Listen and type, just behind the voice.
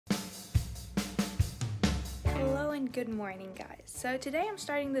Good morning guys. So today I'm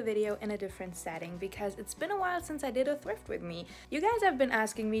starting the video in a different setting because it's been a while since I did a thrift with me. You guys have been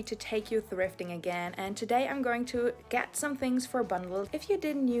asking me to take you thrifting again, and today I'm going to get some things for bundles. If you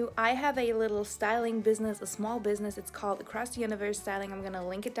didn't know, I have a little styling business, a small business. It's called Across the Universe Styling. I'm gonna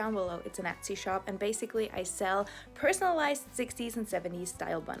link it down below. It's an Etsy shop, and basically I sell personalized 60s and 70s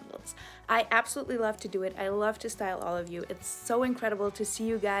style bundles. I absolutely love to do it. I love to style all of you. It's so incredible to see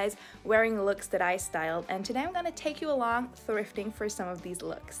you guys wearing looks that I styled, and today I'm gonna take you along thrifting for some of these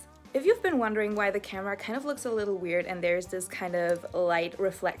looks. If you've been wondering why the camera kind of looks a little weird and there's this kind of light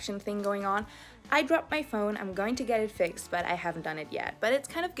reflection thing going on, I dropped my phone. I'm going to get it fixed, but I haven't done it yet. But it's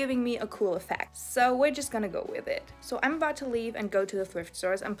kind of giving me a cool effect, so we're just gonna go with it. So I'm about to leave and go to the thrift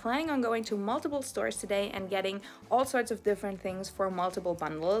stores. I'm planning on going to multiple stores today and getting all sorts of different things for multiple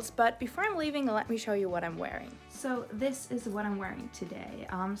bundles. But before I'm leaving, let me show you what I'm wearing. So this is what I'm wearing today.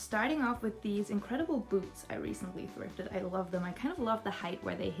 Starting off with these incredible boots I recently thrifted. I love them. I kind of love the height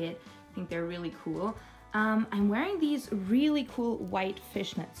where they hit. I think they're really cool. I'm wearing these really cool white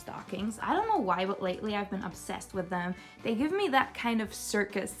fishnet stockings. I don't know why, but lately I've been obsessed with them. They give me that kind of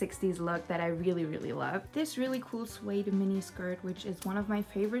circa 60s look that I really love. This really cool suede mini skirt, which is one of my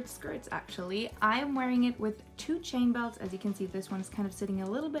favorite skirts actually. I'm wearing it with two chain belts. As you can see, this one's kind of sitting a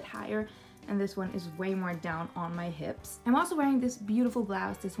little bit higher, and this one is way more down on my hips. I'm also wearing this beautiful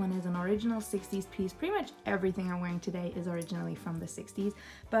blouse. This one is an original 60s piece. Pretty much everything I'm wearing today is originally from the 60s,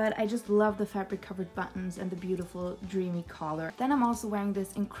 but I just love the fabric covered buttons and the beautiful dreamy collar. Then I'm also wearing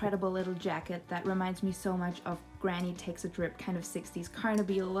this incredible little jacket that reminds me so much of Granny Takes a Trip kind of 60s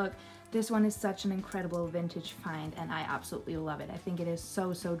Carnaby look. This one is such an incredible vintage find and I absolutely love it. I think it is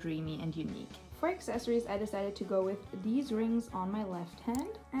so dreamy and unique. For accessories, I decided to go with these rings on my left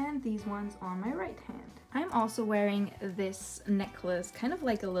hand and these ones on my right hand. I'm also wearing this necklace, kind of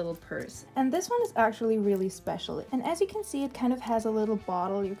like a little purse. And this one is actually really special. And as you can see, it kind of has a little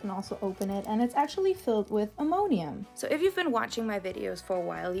bottle. You can also open it, and it's actually filled with ammonium. So if you've been watching my videos for a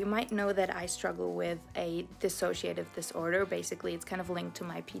while, you might know that I struggle with a dissociative disorder. Basically, it's kind of linked to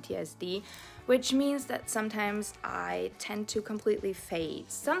my PTSD, which means that sometimes I tend to completely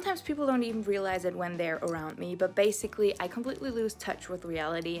fade. Sometimes people don't even realize it when they're around me, but basically I completely lose touch with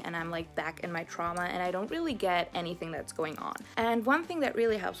reality and I'm like back in my trauma and I don't really get anything that's going on. And one thing that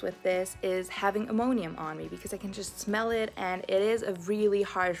really helps with this is having ammonium on me, because I can just smell it and it is a really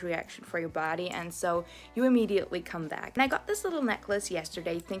harsh reaction for your body, and so you immediately come back. And I got this little necklace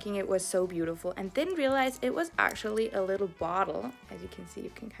yesterday thinking it was so beautiful and didn't realize it was actually a little bottle. As you can see,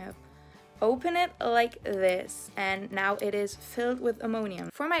 you can kind of open it like this, and now it is filled with ammonium.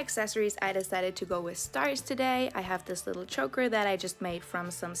 For my accessories, I decided to go with stars today. I have this little choker that I just made from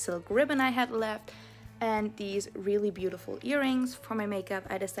some silk ribbon I had left, and these really beautiful earrings. For my makeup,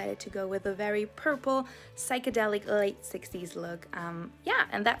 I decided to go with a very purple, psychedelic late 60s look. Yeah,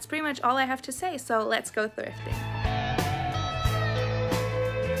 and that's pretty much all I have to say, so let's go thrifting.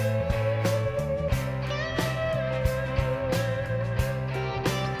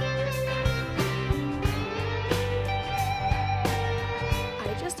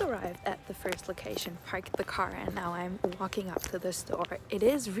 At the first location, parked the car, and now I'm walking up to the store. It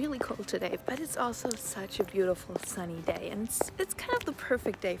is really cold today, but it's also such a beautiful sunny day, and it's kind of the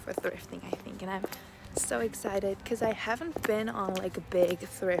perfect day for thrifting, I think. And I'm so excited because I haven't been on like a big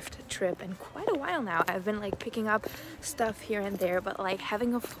thrift trip in quite a while now. I've been like picking up stuff here and there, but like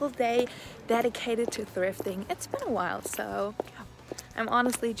having a full day dedicated to thrifting, it's been a while, so yeah. I'm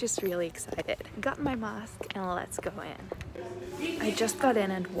honestly just really excited. Got my mask and let's go in. I just got in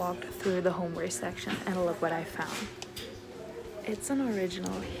and walked through the homeware section, and look what I found. It's an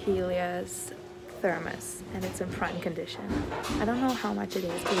original Helia's thermos and it's in prime condition. I don't know how much it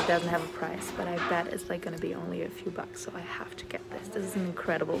is because it doesn't have a price, but I bet it's like gonna be only a few bucks, so I have to get this. This is an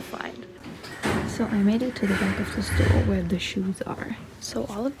incredible find. So I made it to the back of the store where the shoes are. So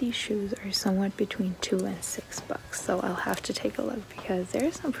all of these shoes are somewhat between $2 and $6, so I'll have to take a look because there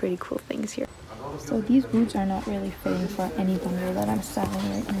are some pretty cool things here. So these boots are not really fitting for any bundle that I'm selling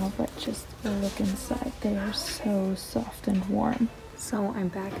right now, but just look inside. They are so soft and warm. So I'm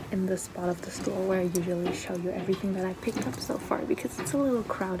back in the spot of the store where I usually show you everything that I picked up so far, because it's a little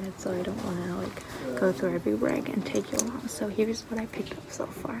crowded, so I don't want to like go through every rag and take you along. So here's what I picked up so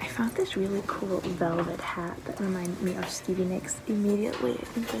far. I found this really cool velvet hat that reminded me of Stevie Nicks immediately. I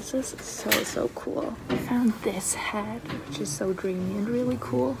think this is so cool. I found this hat, which is so dreamy and really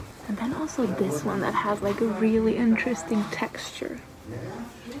cool. And then also this one that has like a really interesting texture.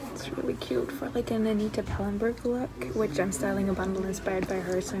 It's really cute for like an Anita Pallenberg look, which I'm styling a bundle inspired by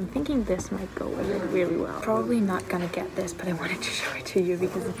her, so I'm thinking this might go with it really well. Probably not gonna get this, but I wanted to show it to you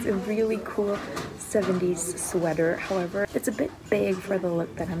because it's a really cool 70s sweater. However, it's a bit big for the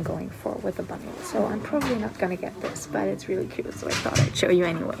look that I'm going for with the bundle, so I'm probably not gonna get this, but it's really cute, so I thought I'd show you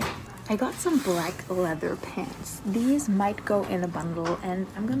anyway. I got some black leather pants. These might go in a bundle, and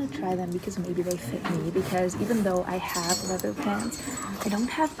I'm gonna try them because maybe they fit me, because even though I have leather pants, I don't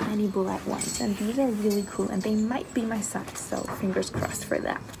have any black ones, and these are really cool and they might be my size, so fingers crossed for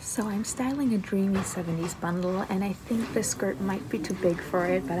that. So I'm styling a dreamy 70s bundle, and I think this skirt might be too big for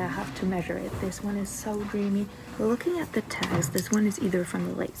it, but I have to measure it. This one is so dreamy. Looking at the tags, this one is either from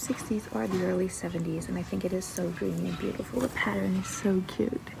the late 60s or the early 70s, and I think it is so dreamy and beautiful. The pattern is so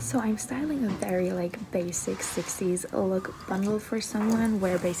cute. So I'm styling a very like basic 60s look bundle for someone,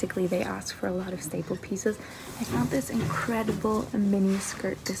 where basically they ask for a lot of staple pieces. I found this incredible mini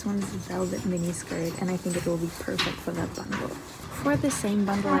skirt. This one is a velvet mini skirt, and I think it will be perfect for that bundle. For the same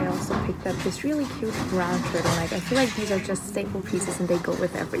bundle, I also picked up this really cute brown turtleneck. I feel like these are just staple pieces and they go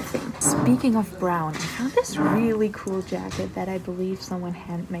with everything. Speaking of brown, I found this really cool jacket that I believe someone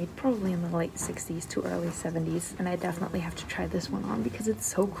handmade probably in the late 60s to early 70s, and I definitely have to try this one on because it's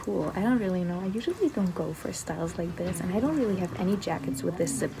so cool. I don't really know, I usually don't go for styles like this, and I don't really have any jackets with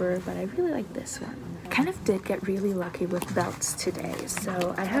this zipper, but I really like this one. I kind of did get really lucky with belts today,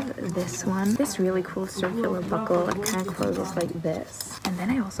 so I have this one, this really cool circular buckle. It kind of closes like this, and then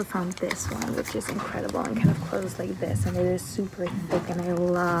I also found this one, which is incredible and kind of closes like this, and it is super thick, and I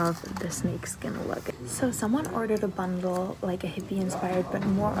love the snakeskin look. So someone ordered a bundle, like a hippie inspired but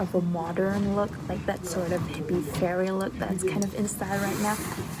more of a modern look, like that sort of hippie fairy look that's kind of in style right now.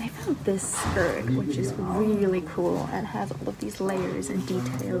 I found this skirt, which is really cool and has all of these layers and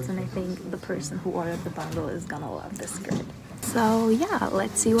details, and I think the person who ordered the bundle is gonna love this skirt. So yeah,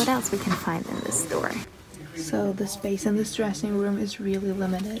 let's see what else we can find in this store. So the space in this dressing room is really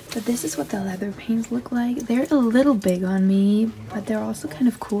limited, but this is what the leather pants look like. They're a little big on me, but they're also kind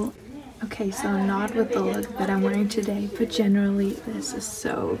of cool. Okay, so not with the look that I'm wearing today, but generally this is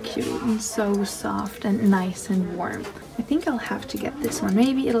so cute and so soft and nice and warm. I think I'll have to get this one.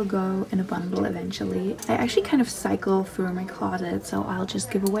 Maybe it'll go in a bundle eventually. I actually kind of cycle through my closet, so I'll just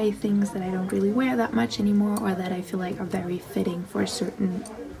give away things that I don't really wear that much anymore, or that I feel like are very fitting for a certain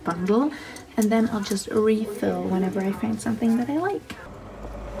bundle, and then I'll just refill whenever I find something that I like.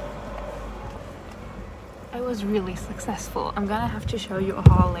 I was really successful. I'm gonna have to show you a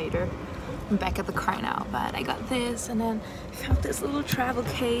haul later. I'm back at the car now, but I got this, and then I found this little travel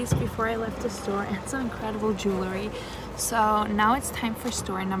case before I left the store, and some incredible jewelry. So now it's time for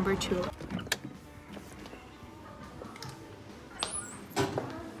store number 2. So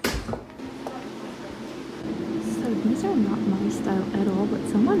these are not my style at all, but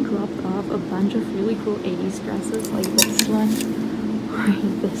someone dropped off a bunch of really cool 80s dresses, like this one or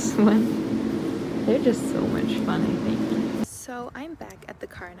this one. They're just so much fun, I think. So I'm back at the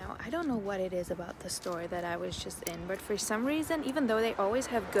car now. I don't know what it is about the store that I was just in, but for some reason, even though they always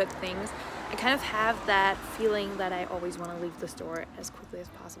have good things, I kind of have that feeling that I always want to leave the store as quickly as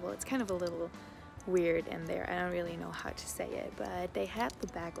possible. It's kind of a little weird in there. I don't really know how to say it, but they had the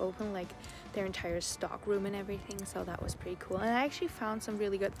back open, like their entire stock room and everything, so that was pretty cool, and I actually found some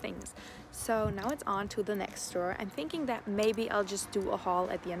really good things. So now it's on to the next store. I'm thinking that maybe I'll just do a haul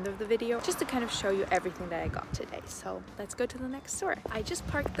at the end of the video, just to kind of show you everything that I got today. So let's go to the next store. I just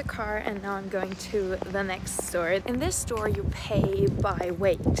parked the car and now I'm going to the next store. In this store you pay by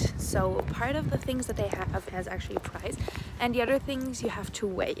weight, so part of the things that they have has actually a price, and the other things you have to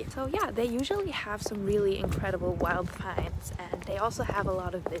weigh. So yeah, they usually have some really incredible wild finds, and they also have a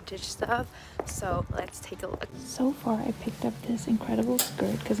lot of vintage stuff. So let's take a look. So far I picked up this incredible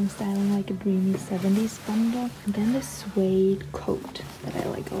skirt because I'm styling like a dreamy 70s bundle, and then this suede coat that I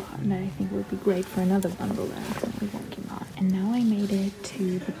like a lot and that I think would be great for another bundle that I'm currently working on. And now I made it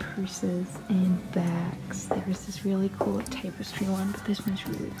to the purses and bags. There's this really cool tapestry one, but this one's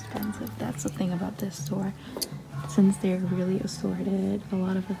really expensive. That's the thing about this store. Since they're really assorted, a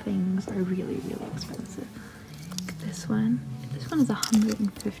lot of the things are really, really expensive. This one is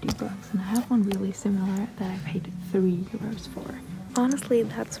 150 bucks, and I have one really similar that I paid €3 for. Honestly,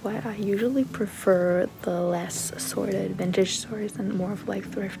 that's why I usually prefer the less assorted vintage stores and more of like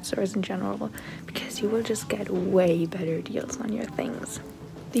thrift stores in general, because you will just get way better deals on your things.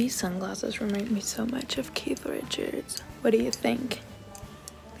 These sunglasses remind me so much of Keith Richards. What do you think?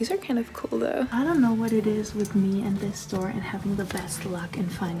 These are kind of cool though. I don't know what it is with me and this store and having the best luck in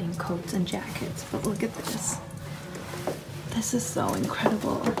finding coats and jackets, but look at this. This is so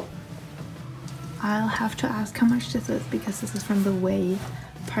incredible. I'll have to ask how much this is because this is from the way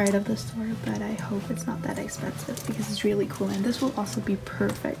part of the store, but I hope it's not that expensive because it's really cool, and this will also be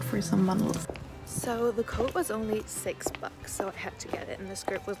perfect for some bundles. So the coat was only $6, so I had to get it, and the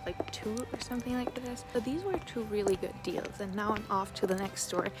skirt was like $2 or something like this. So these were two really good deals, and now I'm off to the next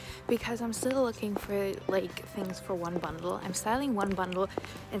store because I'm still looking for like things for one bundle. I'm styling one bundle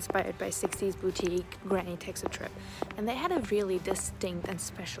inspired by 60s boutique Granny Takes a Trip, and they had a really distinct and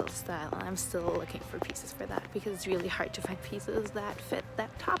special style, and I'm still looking for pieces for that because it's really hard to find pieces that fit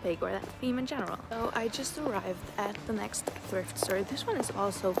that topic or that theme in general. So I just arrived at the next thrift store. This one is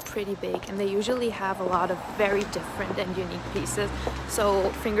also pretty big, and they usually have a lot of very different and unique pieces, so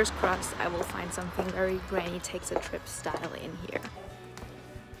fingers crossed I will find something very Granny Takes a Trip style in here.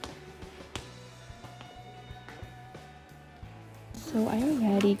 So I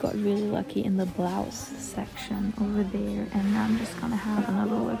already got really lucky in the blouse section over there, and now I'm just gonna have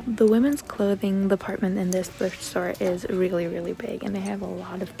another look. The women's clothing department in this thrift store is really big, and they have a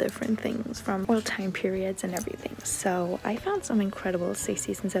lot of different things from all time periods and everything. So I found some incredible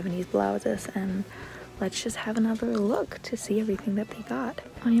 60s and 70s blouses, and let's just have another look to see everything that they got.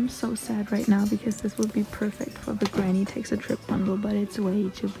 I am so sad right now because this would be perfect for the Granny Takes a Trip bundle, but it's way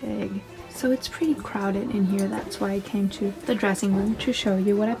too big. So it's pretty crowded in here. That's why I came to the dressing room to show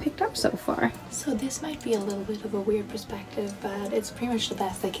you what I picked up so far. So this might be a little bit of a weird perspective, but it's pretty much the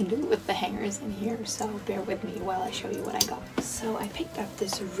best I can do with the hangers in here, so bear with me while I show you what I got. So I picked up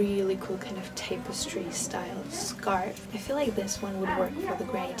this really cool kind of tapestry style scarf. I feel like this one would work for the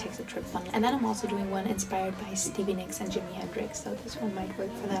Granny Takes a Trip bundle. And then I'm also doing one inspired by Stevie Nicks and Jimi Hendrix, so this one might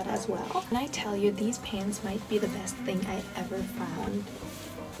work for that as well. And I tell you, these pants might be the best thing I ever found.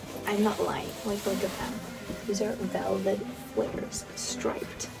 I'm not lying, like look at them. These are velvet flares,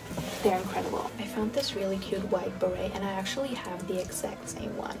 striped. They're incredible. I found this really cute white beret, and I actually have the exact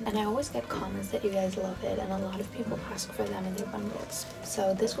same one. And I always get comments that you guys love it, and a lot of people ask for them in their bundles.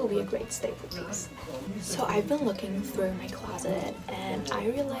 So this will be a great staple piece. So I've been looking through my closet, and I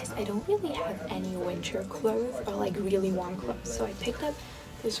realized I don't really have any winter clothes or like really warm clothes. So I picked up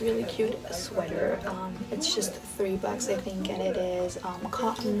this really cute sweater. It's just $3 I think, and it is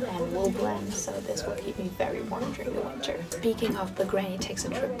cotton and wool blend, so this will keep me very warm during the winter. Speaking of the Granny Takes a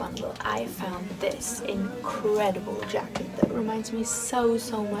Trip bundle, I found this incredible jacket that reminds me so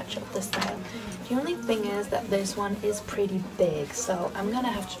much of the style. The only thing is that this one is pretty big, so I'm gonna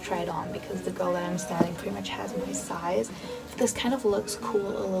have to try it on because the girl that I'm styling pretty much has my size. This kind of looks cool,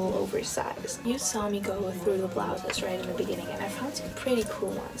 a little oversized. You saw me go through the blouses right in the beginning, and I found some pretty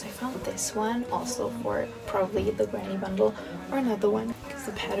cool ones. I found this one also for probably the Granny bundle, or another one because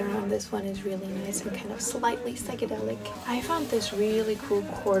the pattern on this one is really nice and kind of slightly psychedelic. I found this really cool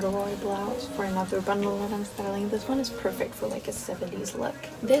corduroy blouse for another bundle that I'm styling. This one is perfect for like a 70s look.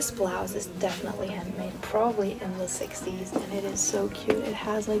 This blouse is definitely handmade, probably in the 60s, and it is so cute. It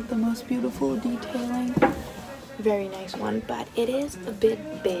has like the most beautiful detailing. Very nice one, but it is a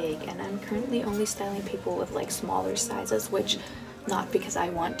bit big, and I'm currently only styling people with like smaller sizes, which not because I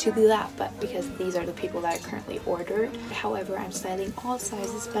want to do that, but because these are the people that I currently ordered. However, I'm styling all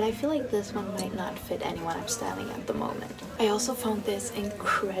sizes, but I feel like this one might not fit anyone I'm styling at the moment. I also found this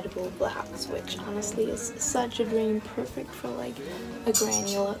incredible blouse, which honestly is such a dream, perfect for like a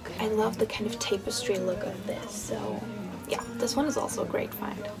granny look. I love the kind of tapestry look of this, so yeah, this one is also a great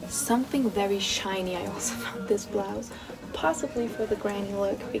find. Something very shiny, I also found this blouse, possibly for the granny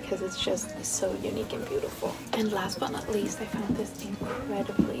look because it's just so unique and beautiful. And last but not least, I found this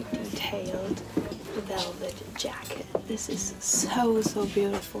incredibly detailed velvet jacket. This is so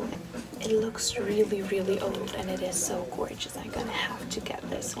beautiful. It looks really old, and it is so gorgeous. I'm gonna have to get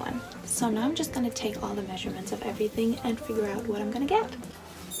this one. So now I'm just gonna take all the measurements of everything and figure out what I'm gonna get.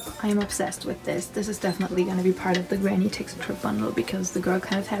 I am obsessed with this. This is definitely going to be part of the Granny Takes a Trip bundle because the girl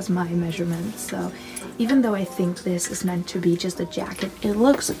kind of has my measurements. So even though I think this is meant to be just a jacket, it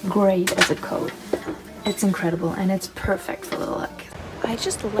looks great as a coat. It's incredible, and it's perfect for the look. I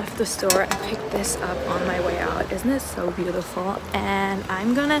just left the store and picked this up on my way out. Isn't it so beautiful? And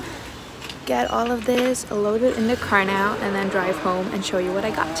I'm gonna get all of this loaded in the car now and then drive home and show you what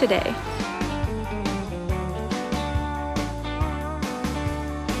I got today.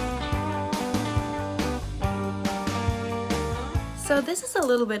 So this is a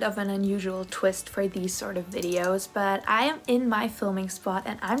little bit of an unusual twist for these sort of videos, but I am in my filming spot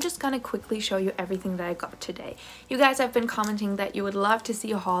and I'm just gonna quickly show you everything that I got today. You guys have been commenting that you would love to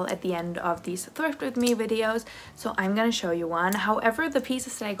see a haul at the end of these Thrift With Me videos, so I'm gonna show you one. However, the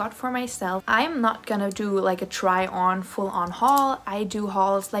pieces that I got for myself, I'm not gonna do like a try on full on haul. I do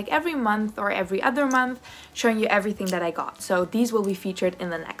hauls like every month or every other month, showing you everything that I got. So these will be featured in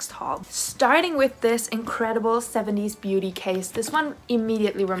the next haul. Starting with this incredible 70s beauty case. This one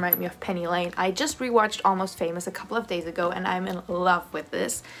immediately reminded me of Penny Lane. I just rewatched Almost Famous a couple of days ago and I'm in love with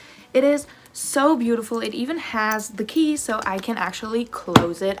this. It is so beautiful. It even has the key so I can actually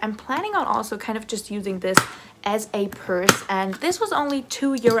close it. I'm planning on also kind of just using this as a purse, and this was only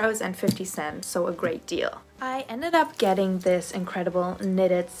 €2.50, so a great deal. I ended up getting this incredible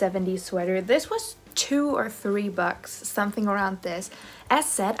knitted 70s sweater. This was $2 or $3, something around this. As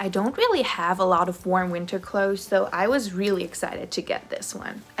said, I don't really have a lot of warm winter clothes, so I was really excited to get this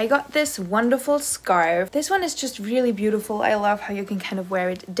one. I got this wonderful scarf. This one is just really beautiful. I love how you can kind of wear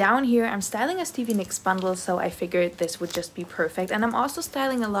it. Down here, I'm styling a Stevie Nicks bundle, so I figured this would just be perfect. And I'm also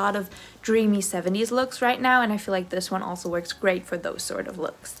styling a lot of dreamy 70s looks right now, and I feel like this one also works great for those sort of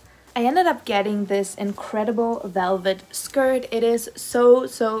looks. I ended up getting this incredible velvet skirt. It is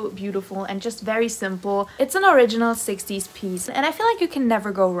so beautiful and just very simple. It's an original 60s piece and I feel like you can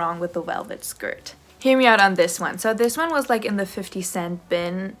never go wrong with the velvet skirt. Hear me out on this one. So this one was like in the 50-cent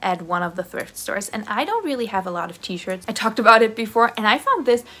bin at one of the thrift stores, and I don't really have a lot of t-shirts. I talked about it before and I found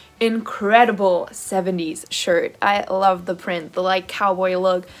this incredible 70s shirt. I love the print, the like cowboy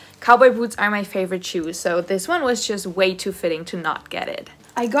look. Cowboy boots are my favorite shoes, so this one was just way too fitting to not get it.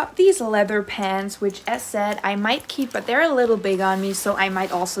 I got these leather pants, which as said, I might keep, but they're a little big on me, so I might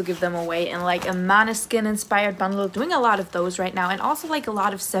also give them away in like a Måneskin inspired bundle. Doing a lot of those right now, and also like a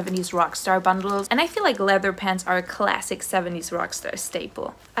lot of 70s rockstar bundles. And I feel like leather pants are a classic 70s rockstar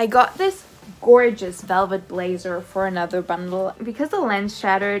staple. I got this gorgeous velvet blazer for another bundle. Because the lens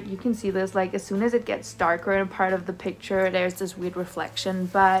shattered, you can see this, like as soon as it gets darker in part of the picture, there's this weird reflection,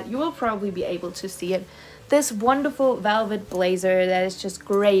 but you will probably be able to see it. This wonderful velvet blazer that is just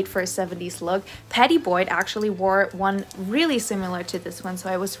great for a 70s look. Patty Boyd actually wore one really similar to this one, so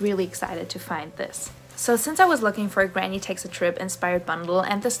I was really excited to find this. So since I was looking for a Granny Takes a Trip inspired bundle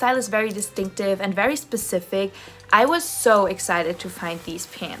and the style is very distinctive and very specific, I was so excited to find these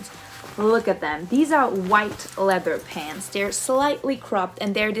pants. Look at them. These are white leather pants. They're slightly cropped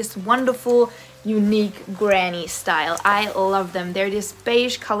and they're this wonderful, unique granny style. I love them. They're this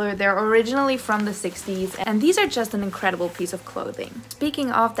beige color. They're originally from the 60s and these are just an incredible piece of clothing.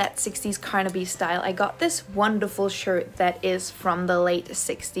 Speaking of that 60s Carnaby style, I got this wonderful shirt that is from the late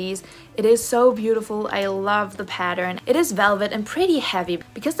 60s. It is so beautiful. I love the pattern. It is velvet and pretty heavy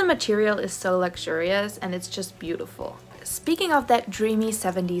because the material is so luxurious and it's just beautiful. Speaking of that dreamy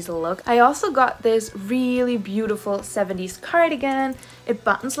 70s look, I also got this really beautiful 70s cardigan. It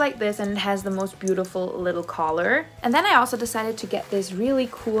buttons like this and it has the most beautiful little collar. And then I also decided to get this really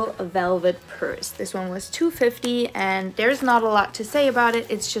cool velvet purse. This one was $2.50 and there's not a lot to say about it.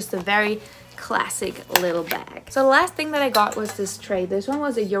 It's just a very classic little bag. So the last thing that I got was this tray. This one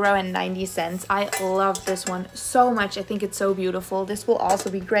was €1.90. I love this one so much. I think it's so beautiful. This will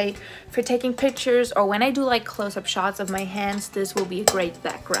also be great for taking pictures, or when I do like close-up shots of my hands, this will be a great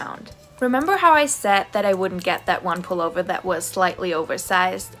background. Remember how I said that I wouldn't get that one pullover that was slightly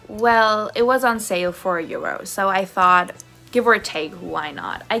oversized? Well, it was on sale for €1, so I thought, give or take, why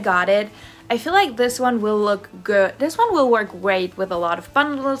not? I got it. I feel like this one will look good. This one will work great with a lot of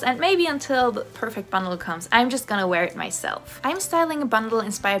bundles, and maybe until the perfect bundle comes, I'm just gonna wear it myself. I'm styling a bundle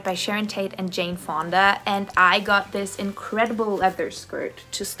inspired by Sharon Tate and Jane Fonda, and I got this incredible leather skirt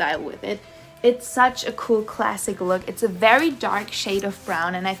to style with it. It's such a cool classic look. It's a very dark shade of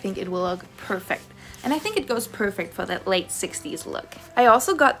brown and I think it will look perfect. And I think it goes perfect for that late 60s look. I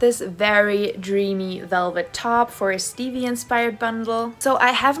also got this very dreamy velvet top for a Stevie inspired bundle. So I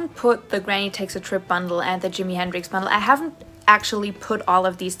haven't put the Granny Takes a Trip bundle and the Jimi Hendrix bundle. I haven't actually put all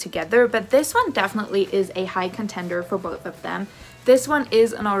of these together, but this one definitely is a high contender for both of them. This one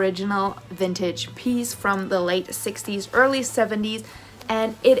is an original vintage piece from the late 60s, early 70s.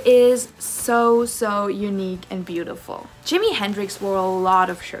 And it is so unique and beautiful. Jimi Hendrix wore a lot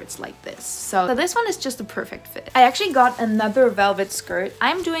of shirts like this, so this one is just a perfect fit. I actually got another velvet skirt.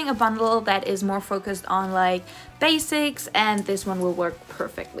 I'm doing a bundle that is more focused on like basics, and this one will work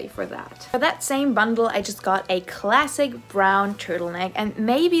perfectly for that. For that same bundle, I just got a classic brown turtleneck, and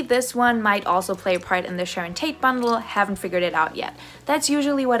maybe this one might also play a part in the Sharon Tate bundle. Haven't figured it out yet. That's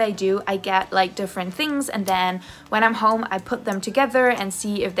usually what I do. I get like different things, and then when I'm home I put them together and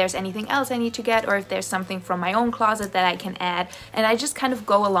see if there's anything else I need to get, or if there's something from my own closet that I can add, and I just kind of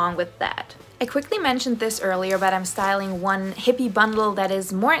go along with that. I quickly mentioned this earlier, but I'm styling one hippie bundle that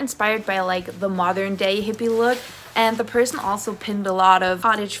is more inspired by like the modern day hippie look, and the person also pinned a lot of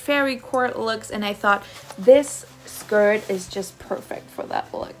cottage fairy court looks, and I thought this skirt is just perfect for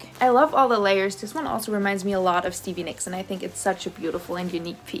that look. I love all the layers. This one also reminds me a lot of Stevie Nicks, and I think it's such a beautiful and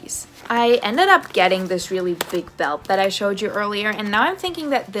unique piece. I ended up getting this really big belt that I showed you earlier, and now I'm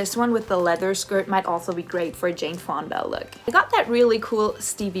thinking that this one with the leather skirt might also be great for a Jane Fonda look. I got that really cool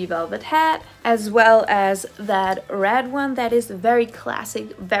Stevie velvet hat, as well as that red one that is very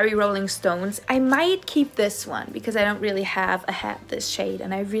classic, very Rolling Stones. I might keep this one because I don't really have a hat this shade,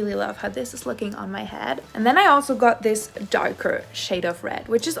 and I really love how this is looking on my head. And then I also got this darker shade of red,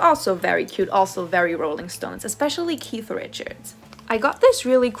 which is also very cute, also very Rolling Stones, especially Keith Richards. I got this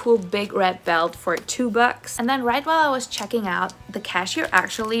really cool big red belt for $2, and then right while I was checking out, the cashier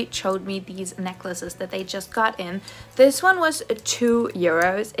actually showed me these necklaces that they just got in. This one was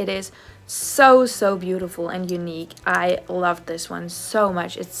 €2. It is so beautiful and unique. I love this one so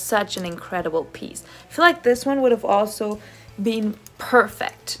much. It's such an incredible piece. I feel like this one would have also been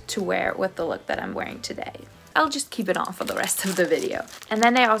perfect to wear with the look that I'm wearing today. I'll just keep it on for the rest of the video. And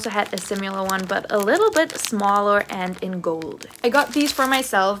then I also had a similar one, but a little bit smaller and in gold. I got these for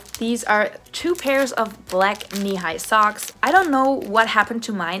myself. These are 2 pairs of black knee-high socks. I don't know what happened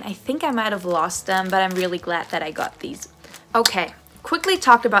to mine. I think I might have lost them, but I'm really glad that I got these. Okay. Quickly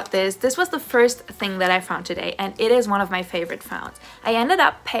talked about this. This was the first thing that I found today, and it is one of my favorite finds. I ended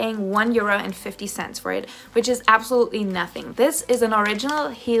up paying €1.50 for it, which is absolutely nothing. This is an original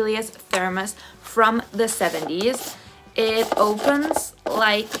Helios thermos from the 70s. It opens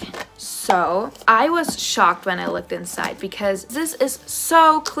like so. I was shocked when I looked inside because this is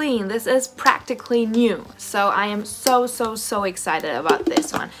so clean. This is practically new. So I am so excited about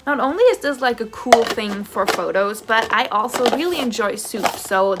this one. Not only is this like a cool thing for photos, but I also really enjoy soup.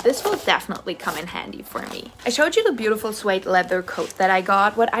 So this will definitely come in handy for me. I showed you the beautiful suede leather coat that I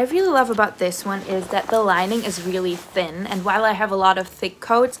got. What I really love about this one is that the lining is really thin. And while I have a lot of thick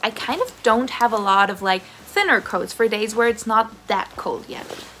coats, I kind of don't have a lot of like thinner coats for days where it's not that cold yet.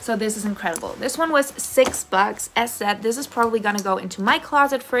 So this is incredible. This one was $6. As said, this is probably gonna go into my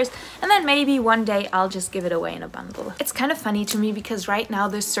closet first, and then maybe one day I'll just give it away in a bundle. It's kind of funny to me because right now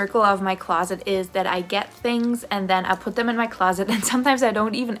the circle of my closet is that I get things and then I put them in my closet, and sometimes I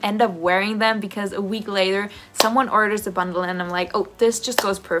don't even end up wearing them because a week later someone orders a bundle and I'm like, oh, this just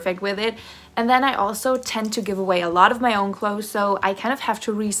goes perfect with it. And then I also tend to give away a lot of my own clothes, so I kind of have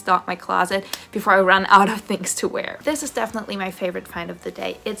to restock my closet before I run out of things to wear. This is definitely my favorite find of the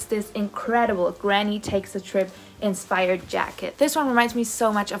day. It's this incredible Granny Takes a Trip inspired jacket. This one reminds me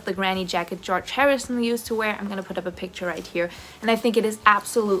so much of the granny jacket George Harrison used to wear. I'm gonna put up a picture right here, and I think it is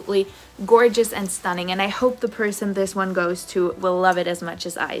absolutely gorgeous and stunning, and I hope the person this one goes to will love it as much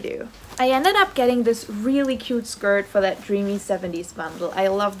as I do. I ended up getting this really cute skirt for that dreamy 70s bundle. I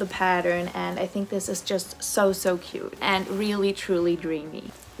love the pattern, and I think this is just so cute and really truly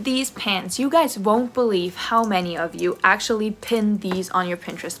dreamy. These pants, you guys won't believe how many of you actually pinned these on your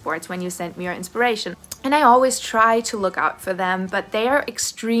Pinterest boards when you sent me your inspiration. And I always try to look out for them, but they are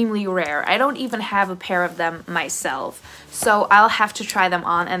extremely rare. I don't even have a pair of them myself. So I'll have to try them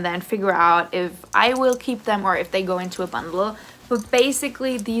on and then figure out if I will keep them or if they go into a bundle. But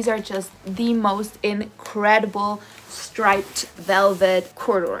basically, these are just the most incredible striped velvet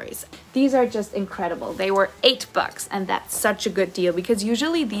corduroys. These are just incredible. They were $8, and that's such a good deal because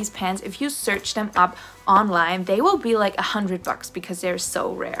usually these pants, if you search them up online, they will be like $100 because they're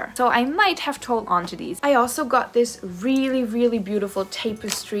so rare. So I might have to hold on to these. I also got this really beautiful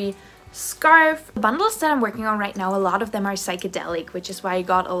tapestry scarf. The bundles that I'm working on right now, a lot of them are psychedelic, which is why I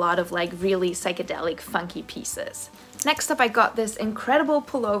got a lot of like really psychedelic funky pieces. Next up, I got this incredible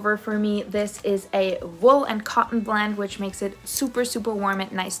pullover for me. This is a wool and cotton blend, which makes it super warm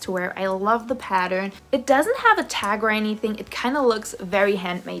and nice to wear. I love the pattern. It doesn't have a tag or anything. It kind of looks very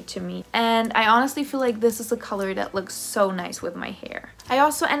handmade to me. And I honestly feel like this is a color that looks so nice with my hair. I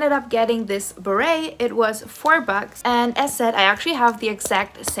also ended up getting this beret. It was $4, and as said, I actually have the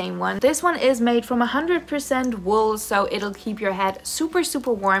exact same one. This one is made from 100% wool, so it'll keep your head super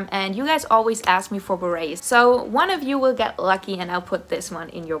warm, and you guys always ask me for berets, so one of you will get lucky and I'll put this one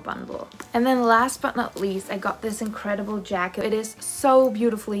in your bundle. And then last but not least, I got this incredible jacket. It is so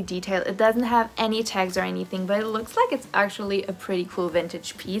beautifully detailed. It doesn't have any tags or anything, but it looks like it's actually a pretty cool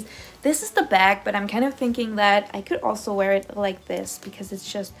vintage piece. This is the back, but I'm kind of thinking that I could also wear it like this because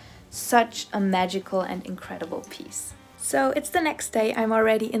it's just such a magical and incredible piece. So it's the next day. I'm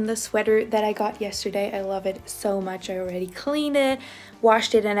already in the sweater that I got yesterday. I love it so much. I already cleaned it,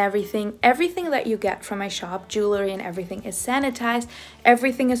 washed it and everything. Everything that you get from my shop, jewelry and everything, is sanitized.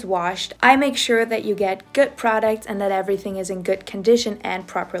 Everything is washed. I make sure that you get good products and that everything is in good condition and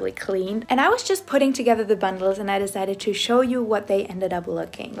properly cleaned. And I was just putting together the bundles and I decided to show you what they ended up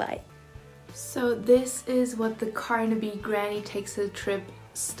looking like. So this is what the Carnaby Granny Takes a Trip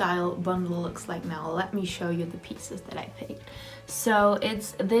style bundle looks like now. Let me show you the pieces that I picked. So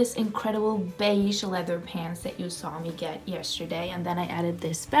it's this incredible beige leather pants that you saw me get yesterday, and then I added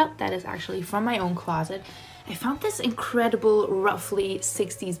this belt that is actually from my own closet. I found this incredible roughly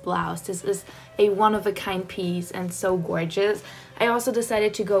 60s blouse. This is a one-of-a-kind piece and so gorgeous. I also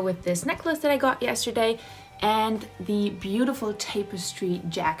decided to go with this necklace that I got yesterday and the beautiful tapestry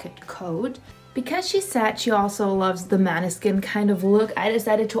jacket coat. Because she said she also loves the Måneskin kind of look, I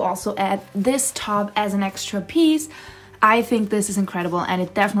decided to also add this top as an extra piece. I think this is incredible and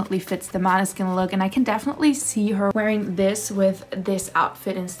it definitely fits the Måneskin look, and I can definitely see her wearing this with this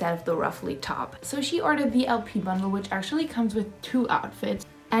outfit instead of the ruffly top. So she ordered the LP bundle, which actually comes with 2 outfits.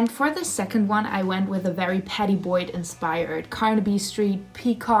 And for the second one, I went with a very Patty Boyd inspired Carnaby Street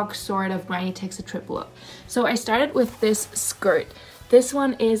peacock sort of Granny Takes a Trip look. So I started with this skirt. This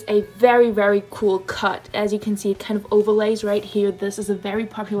one is a very, very cool cut. As you can see, it kind of overlays right here. This is a very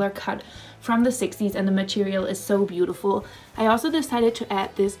popular cut from the 60s and the material is so beautiful. I also decided to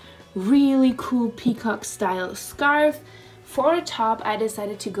add this really cool peacock style scarf. For a top, I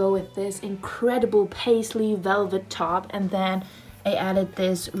decided to go with this incredible paisley velvet top, and then I added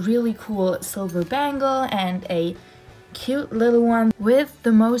this really cool silver bangle and a cute little one with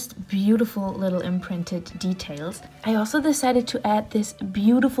the most beautiful little imprinted details. I also decided to add this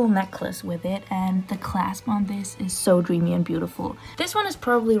beautiful necklace with it, and the clasp on this is so dreamy and beautiful. This one is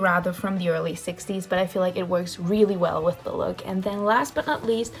probably rather from the early 60s, but I feel like it works really well with the look. And then last but not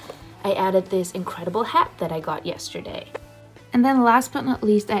least, I added this incredible hat that I got yesterday. And then last but not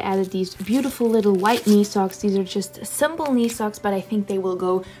least, I added these beautiful little white knee socks. These are just simple knee socks, but I think they will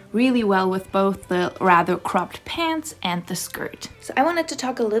go really well with both the rather cropped pants and the skirt. So I wanted to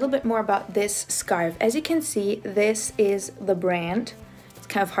talk a little bit more about this scarf. As you can see, this is the brand. It's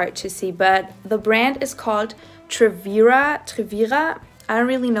kind of hard to see, but the brand is called Trevira. I don't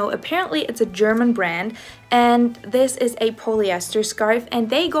really know. Apparently it's a German brand, and this is a polyester scarf, and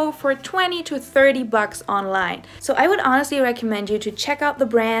they go for 20 to 30 bucks online. So I would honestly recommend you to check out the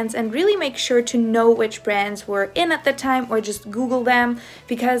brands and really make sure to know which brands were in at the time, or just Google them,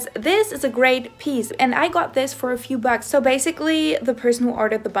 because this is a great piece and I got this for a few bucks. So basically the person who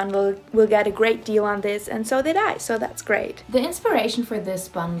ordered the bundle will get a great deal on this, and so did I, so that's great. The inspiration for this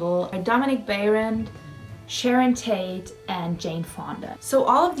bundle are Dominic Behrend, Sharon Tate and Jane Fonda. So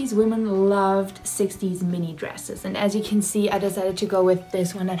all of these women loved 60s mini dresses, and as you can see, I decided to go with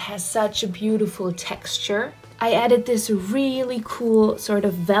this one that has such a beautiful texture. I added this really cool sort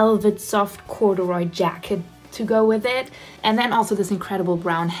of velvet soft corduroy jacket to go with it, and then also this incredible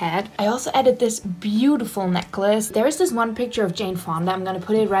brown hat. I also added this beautiful necklace. There is this one picture of Jane Fonda. I'm gonna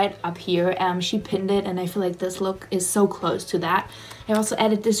put it right up here. She pinned it, and I feel like this look is so close to that. I also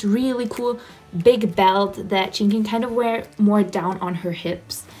added this really cool big belt that she can kind of wear more down on her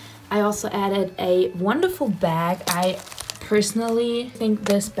hips. I also added a wonderful bag. I personally think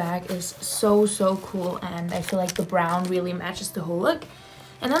this bag is so cool, and I feel like the brown really matches the whole look.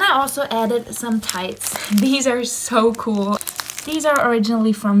 And then I also added some tights. These are so cool. These are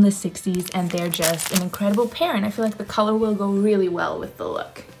originally from the 60s, and they're just an incredible pair, and I feel like the color will go really well with the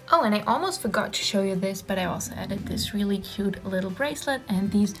look. Oh, and I almost forgot to show you this, but I also added this really cute little bracelet and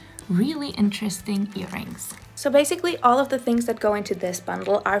these really interesting earrings. So basically all of the things that go into this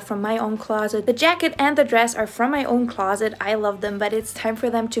bundle are from my own closet. The jacket and the dress are from my own closet. I love them, but it's time for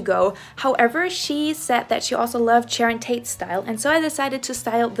them to go. However, she said that she also loved Sharon Tate's style, and so I decided to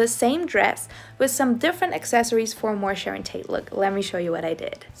style the same dress with some different accessories for a more Sharon Tate look. Let me show you what I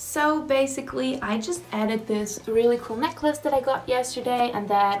did. So basically I just added this really cool necklace that I got yesterday, and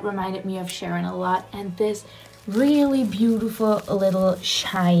that reminded me of Sharon a lot, and this really beautiful little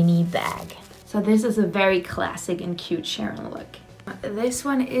shiny bag. So this is a very classic and cute Sharon look. This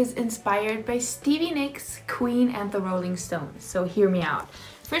one is inspired by Stevie Nicks, Queen and the Rolling Stones. So hear me out.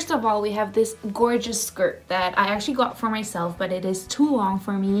 First of all, we have this gorgeous skirt that I actually got for myself, but it is too long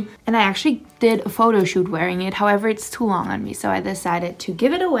for me. And I actually did a photo shoot wearing it. However, it's too long on me, so I decided to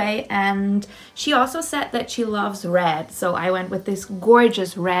give it away. And she also said that she loves red, so I went with this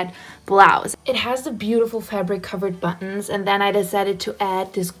gorgeous red blouse. It has the beautiful fabric covered buttons, and then I decided to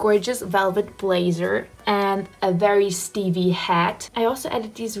add this gorgeous velvet blazer and a very Stevie hat. I also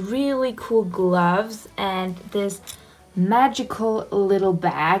added these really cool gloves and this magical little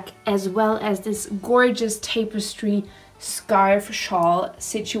bag, as well as this gorgeous tapestry scarf shawl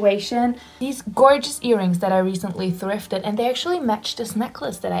situation. These gorgeous earrings that I recently thrifted, and they actually matched this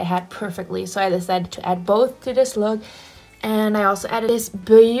necklace that I had perfectly, so I decided to add both to this look. And I also added this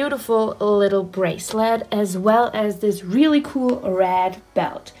beautiful little bracelet, as well as this really cool red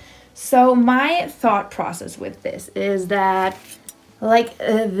belt. So my thought process with this is that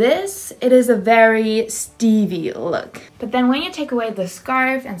it is a very Stevie look. But then when you take away the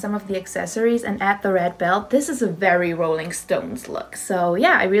scarf and some of the accessories and add the red belt, this is a very Rolling Stones look. So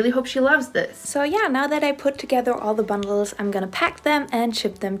yeah, I really hope she loves this. So yeah, now that I put together all the bundles, I'm gonna pack them and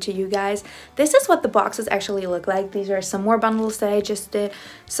ship them to you guys. This is what the boxes actually look like. These are some more bundles that I just did.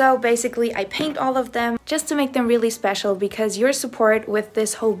 So basically I paint all of them just to make them really special, because your support with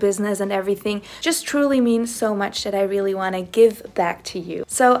this whole business and everything just truly means so much that I really want to give back to you.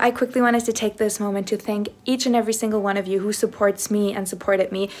 So I quickly wanted to take this moment to thank each and every single one of you who supports me and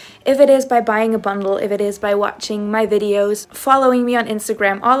supported me. If it is by buying a bundle, if it is by watching my videos, following me on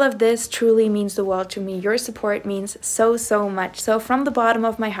Instagram, all of this truly means the world to me. Your support means so much. So from the bottom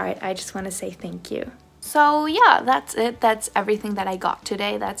of my heart, I just want to say thank you. So yeah, that's it. That's everything that I got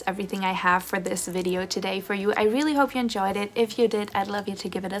today. That's everything I have for this video today for you. I really hope you enjoyed it. If you did, I'd love you to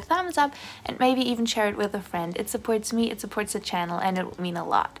give it a thumbs up and maybe even share it with a friend. It supports me, it supports the channel, and it would mean a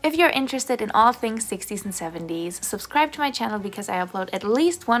lot. If you're interested in all things 60s and 70s, subscribe to my channel, because I upload at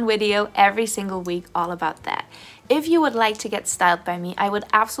least one video every single week all about that. If you would like to get styled by me, I would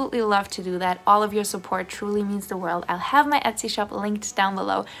absolutely love to do that. All of your support truly means the world. I'll have my Etsy shop linked down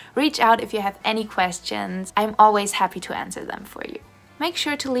below. Reach out if you have any questions. I'm always happy to answer them for you. Make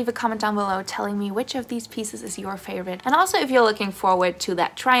sure to leave a comment down below telling me which of these pieces is your favorite. And also if you're looking forward to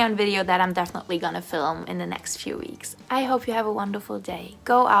that try-on video that I'm definitely gonna film in the next few weeks. I hope you have a wonderful day.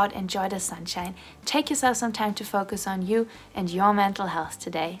 Go out, enjoy the sunshine. Take yourself some time to focus on you and your mental health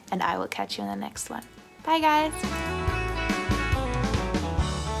today. And I will catch you in the next one. Bye guys!